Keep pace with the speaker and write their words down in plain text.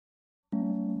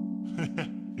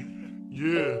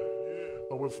Yeah,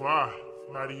 O.F.I,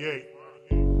 98.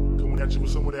 Coming at you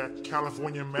with some of that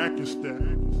California Mack and stuff.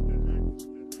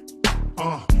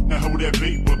 Now hold that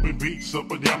beat, bumping beats up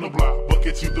and down the block.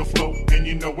 Bucket to the flow, and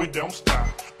you know it don't stop.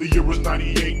 The year was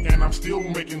 98, and I'm still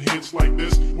making hits like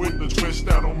this. With the twist,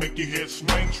 I don't make your head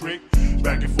swing trick.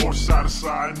 Back and forth, side to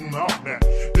side, and all that.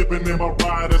 Dipping in my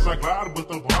ride as I glide with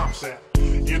the bomb set.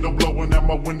 End up blowing out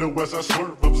my window as I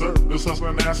swerve. Observe this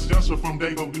hustling ass youngster from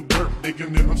Dago to dirt,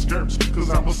 digging in them skirts. Cause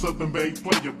I'm a Southern Bay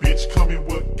player, bitch. Coming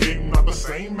with game, not the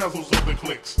same as those other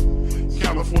clicks.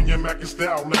 California Mack and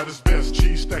style at its best.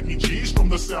 Cheese stacking G's from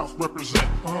the South represent.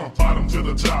 Bottom to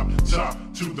the top, top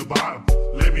to the bottom.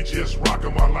 Let me just rock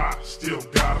 'em while I still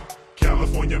got 'em.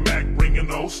 California Mack bringing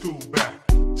old school back.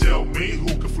 Tell me who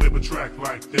can flip a track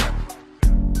like that.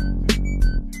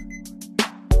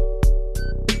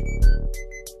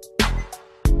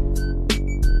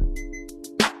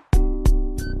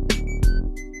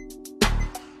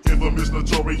 Infamous,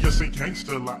 notorious, and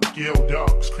gangster like Yale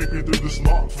dogs. Creeping through the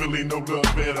smog, feeling no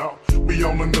love at all. We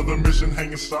on another mission,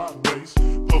 hanging sideways.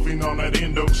 Puffing on that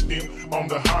endo stem on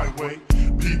the highway.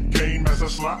 Peep game as I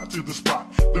slide to the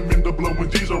spot. The men the blowing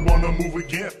G's, I wanna move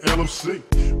again, LFC.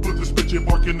 Put this bitch in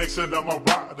parking next to my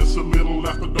ride. It's a little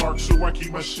after dark, so I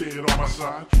keep my shit on my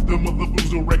side. The mother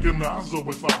fools will recognize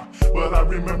O.F.I, but I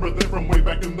remember them from way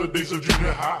back in the days of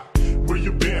junior high. Where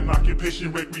you been?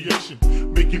 Occupation, recreation,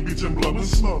 making beats and blowing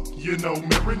smoke. You know,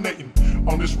 marinating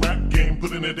on this rap game,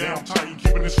 putting it down tight and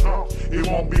keeping it strong. It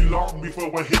won't be long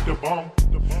before I hit the bomb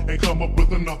and come up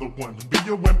with another one. Be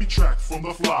a Wemby track from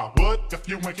the fly. What if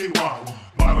you ain't KY?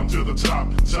 Bottom to the top,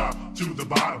 top to the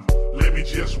bottom. Let me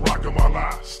just rock 'em while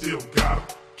I still got 'em.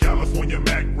 California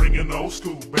Mack bringing old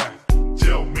school back.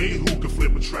 Tell me who can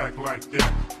flip a track like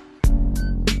that.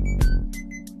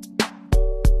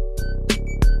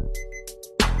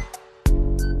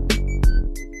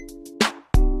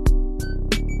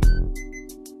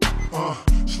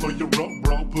 Slow your roll,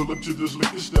 bro, pull up to this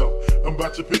liquor store. I'm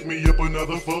about to pick me up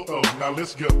another photo. Now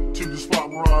let's go to the spot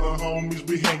where all the homies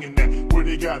be hanging at. Where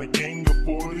they got a gang of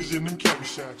 40s in them carry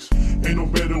sacks. Ain't no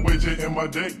better way to end my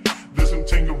day. There's some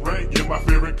Tangeray in my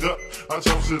favorite cup. I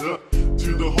toast it up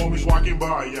to the homies walking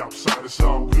by outside. It's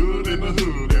all good in the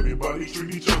hood, everybody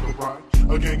treat each other right.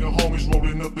 A gang of homies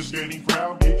rolling up is getting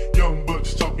crowded. Young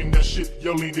bucks talking that shit,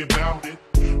 yelling about it.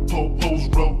 Po-po's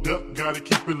rolled up, gotta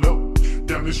keep it low.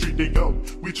 Down the street they go,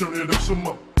 we turn it up some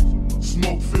more.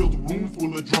 Smoke-filled room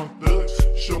full of drunk thugs,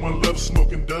 showing love,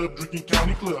 smoking dub, drinking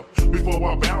county club.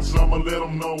 Before I bounce, I'ma let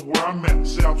them know where I'm at.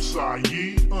 Southside,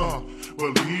 yeah,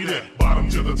 believe that. Bottom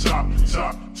to the top,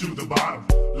 top to the bottom.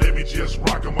 Let me just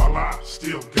rock 'em while I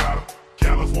still got 'em.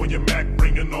 California Mack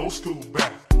bringing old school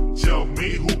back. Tell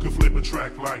me who can flip a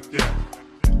track like that.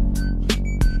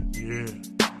 Yeah,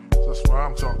 that's what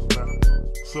I'm talking about.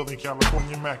 Southern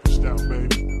California Mack style,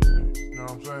 baby. You know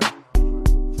what I'm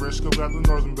saying? Frisco got the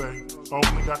Northern Bay,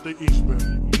 Oakland got the East Bay.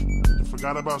 You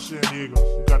forgot about San Diego,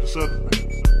 you got the Southern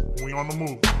Bay. We on the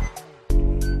move.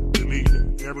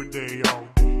 Deleting every day, all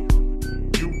day.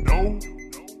 You know.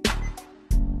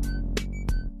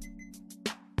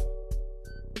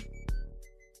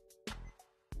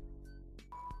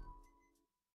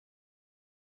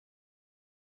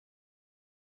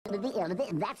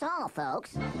 That's all,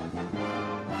 folks.